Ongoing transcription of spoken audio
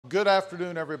Good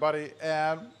afternoon, everybody,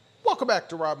 and welcome back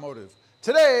to RobMotive.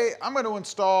 Today, I'm going to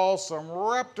install some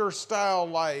Raptor-style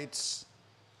lights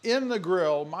in the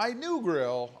grill, my new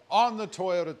grill, on the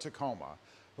Toyota Tacoma.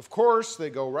 Of course, they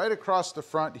go right across the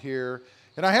front here,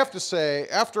 and I have to say,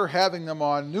 after having them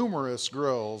on numerous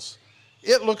grills,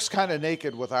 it looks kind of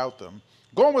naked without them.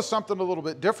 Going with something a little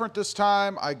bit different this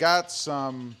time, I got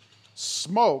some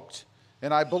smoked,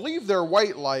 and I believe they're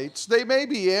white lights. They may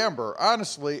be amber.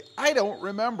 Honestly, I don't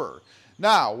remember.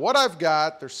 Now, what I've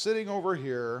got, they're sitting over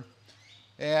here,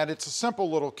 and it's a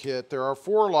simple little kit. There are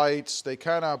 4 lights. They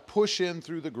kind of push in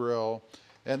through the grill,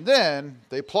 and then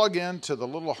they plug into the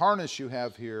little harness you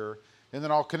have here, and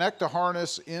then I'll connect the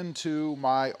harness into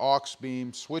my aux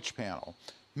beam switch panel.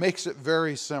 Makes it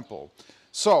very simple.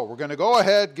 So we're going to go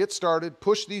ahead, get started,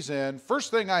 push these in. First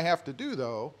thing I have to do,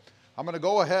 though, I'm going to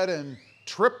go ahead and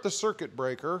trip the circuit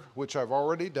breaker, which I've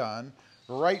already done,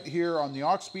 right here on the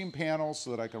aux beam panel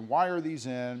so that I can wire these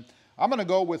in. I'm going to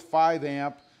go with 5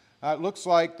 amp. It looks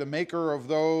like the maker of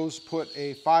those put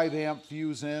a 5 amp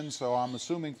fuse in, so I'm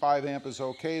assuming 5 amp is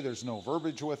okay. There's no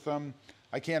verbiage with them.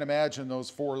 I can't imagine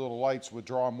those 4 little lights would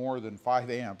draw more than 5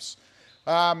 amps.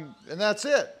 And that's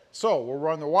it. So we'll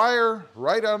run the wire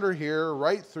right under here,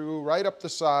 right through, right up the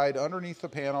side, underneath the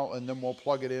panel, and then we'll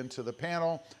plug it into the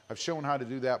panel. I've shown how to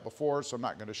do that before, so I'm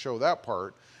not going to show that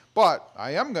part. But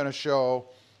I am going to show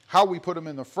how we put them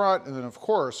in the front, and then, of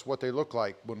course, what they look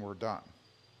like when we're done.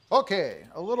 Okay,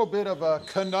 a little bit of a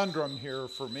conundrum here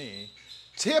for me.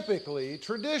 Typically,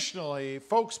 traditionally,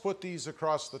 folks put these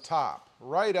across the top,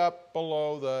 right up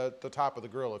below the top of the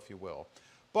grill, if you will.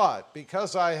 But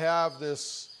because I have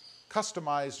this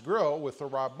customized grill with the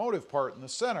RobMotive part in the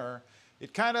center,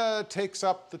 it kind of takes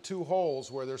up the 2 holes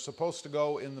where they're supposed to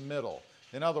go in the middle.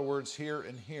 In other words, here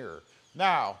and here.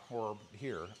 Now, or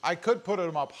here, I could put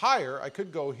them up higher. I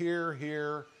could go here,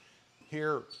 here,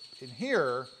 here, and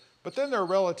here, but then they're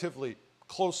relatively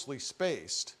closely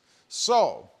spaced.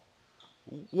 So,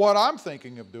 what I'm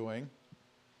thinking of doing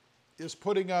is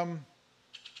putting them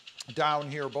down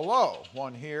here below.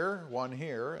 One here,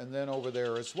 and then over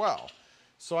there as well.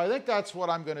 So I think that's what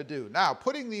I'm going to do. Now,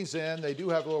 putting these in, they do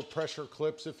have little pressure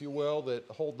clips, if you will, that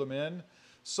hold them in.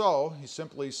 So you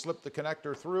simply slip the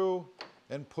connector through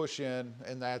and push in,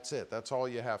 and that's it. That's all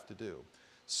you have to do.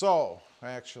 So,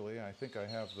 actually, I think I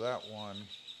have that one.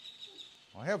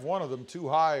 I have one of them too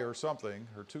high or something,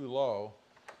 or too low.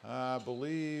 I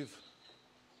believe,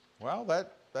 well,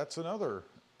 that's another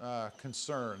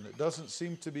concern. It doesn't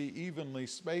seem to be evenly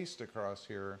spaced across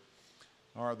here.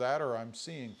 Or that, or I'm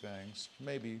seeing things.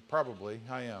 Maybe, probably,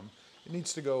 I am. It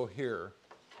needs to go here.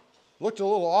 Looked a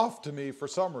little off to me for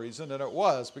some reason, and it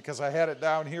was because I had it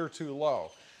down here too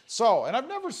low. So, and I've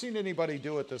never seen anybody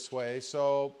do it this way,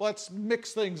 so let's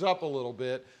mix things up a little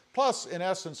bit. Plus, in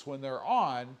essence, when they're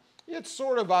on, it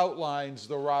sort of outlines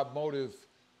the RobMotive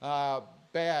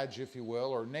badge, if you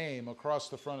will, or name across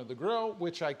the front of the grill,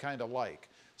 which I kind of like.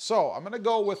 So I'm going to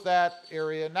go with that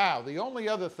area now. The only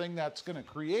other thing that's going to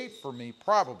create for me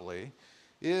probably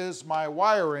is my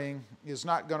wiring is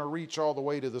not going to reach all the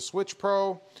way to the Switch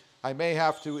Pro. I may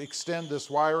have to extend this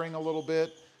wiring a little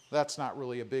bit. That's not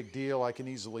really a big deal. I can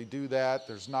easily do that.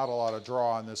 There's not a lot of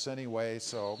draw on this anyway,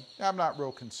 so I'm not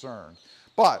real concerned.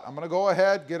 But I'm going to go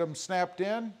ahead, get them snapped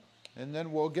in, and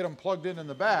then we'll get them plugged in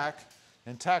the back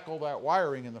and tackle that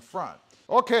wiring in the front.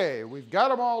 Okay, we've got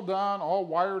them all done, all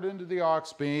wired into the aux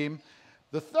beam.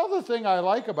 The other thing I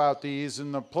like about these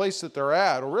in the place that they're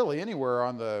at, or really anywhere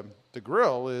on the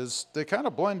grill, is they kind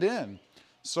of blend in.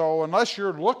 So unless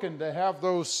you're looking to have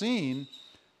those seen,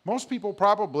 most people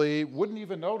probably wouldn't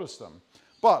even notice them.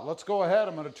 But let's go ahead.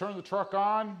 I'm going to turn the truck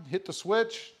on, hit the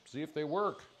switch, see if they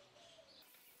work.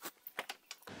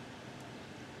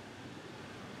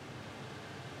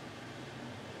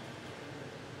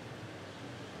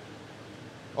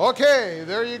 Okay,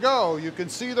 there you go. You can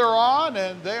see they're on,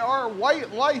 and they are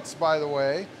white lights, by the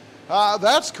way.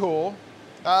 That's cool.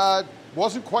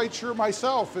 Wasn't quite sure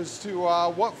myself as to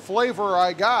what flavor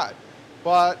I got,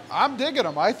 but I'm digging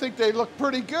them. I think they look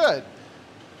pretty good.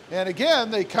 And again,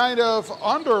 they kind of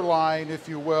underline, if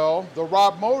you will, the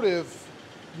RobMotive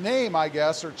name, I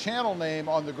guess, or channel name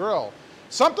on the grill.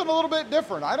 Something a little bit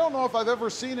different. I don't know if I've ever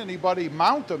seen anybody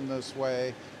mount them this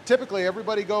way. Typically,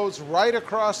 everybody goes right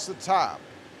across the top.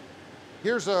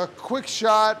 Here's a quick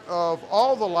shot of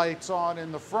all the lights on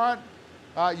in the front.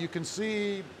 You can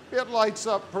see it lights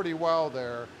up pretty well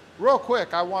there. Real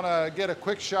quick, I want to get a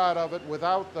quick shot of it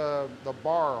without the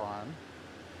bar on.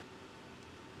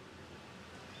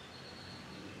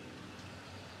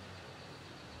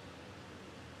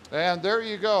 And there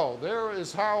you go. There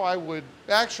is how I would,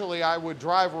 actually I would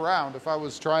drive around if I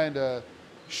was trying to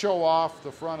show off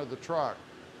the front of the truck.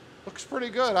 Looks pretty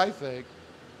good, I think.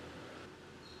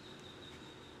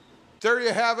 There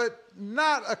you have it.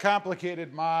 Not a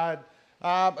complicated mod.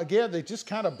 Again, they just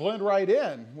kind of blend right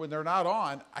in when they're not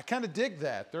on. I kind of dig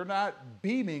that. They're not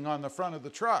beaming on the front of the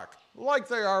truck like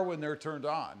they are when they're turned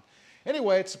on.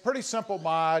 Anyway, it's a pretty simple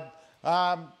mod.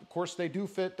 Of course, they do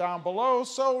fit down below,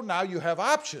 so now you have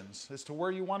options as to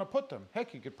where you want to put them.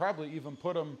 Heck, you could probably even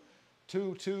put them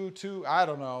two, I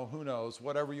don't know, who knows,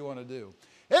 whatever you want to do.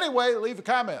 Anyway, leave a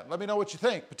comment. Let me know what you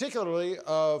think, particularly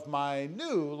of my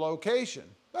new location.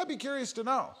 I'd be curious to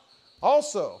know.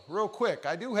 Also, real quick,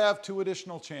 I do have 2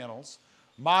 additional channels.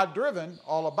 Mod Driven,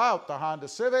 all about the Honda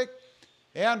Civic,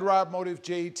 and RobMotive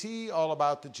JT, all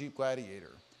about the Jeep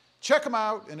Gladiator. Check them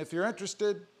out, and if you're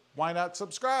interested, why not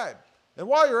subscribe? And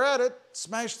while you're at it,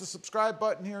 smash the subscribe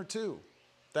button here too.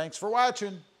 Thanks for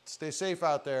watching. Stay safe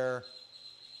out there.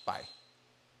 Bye.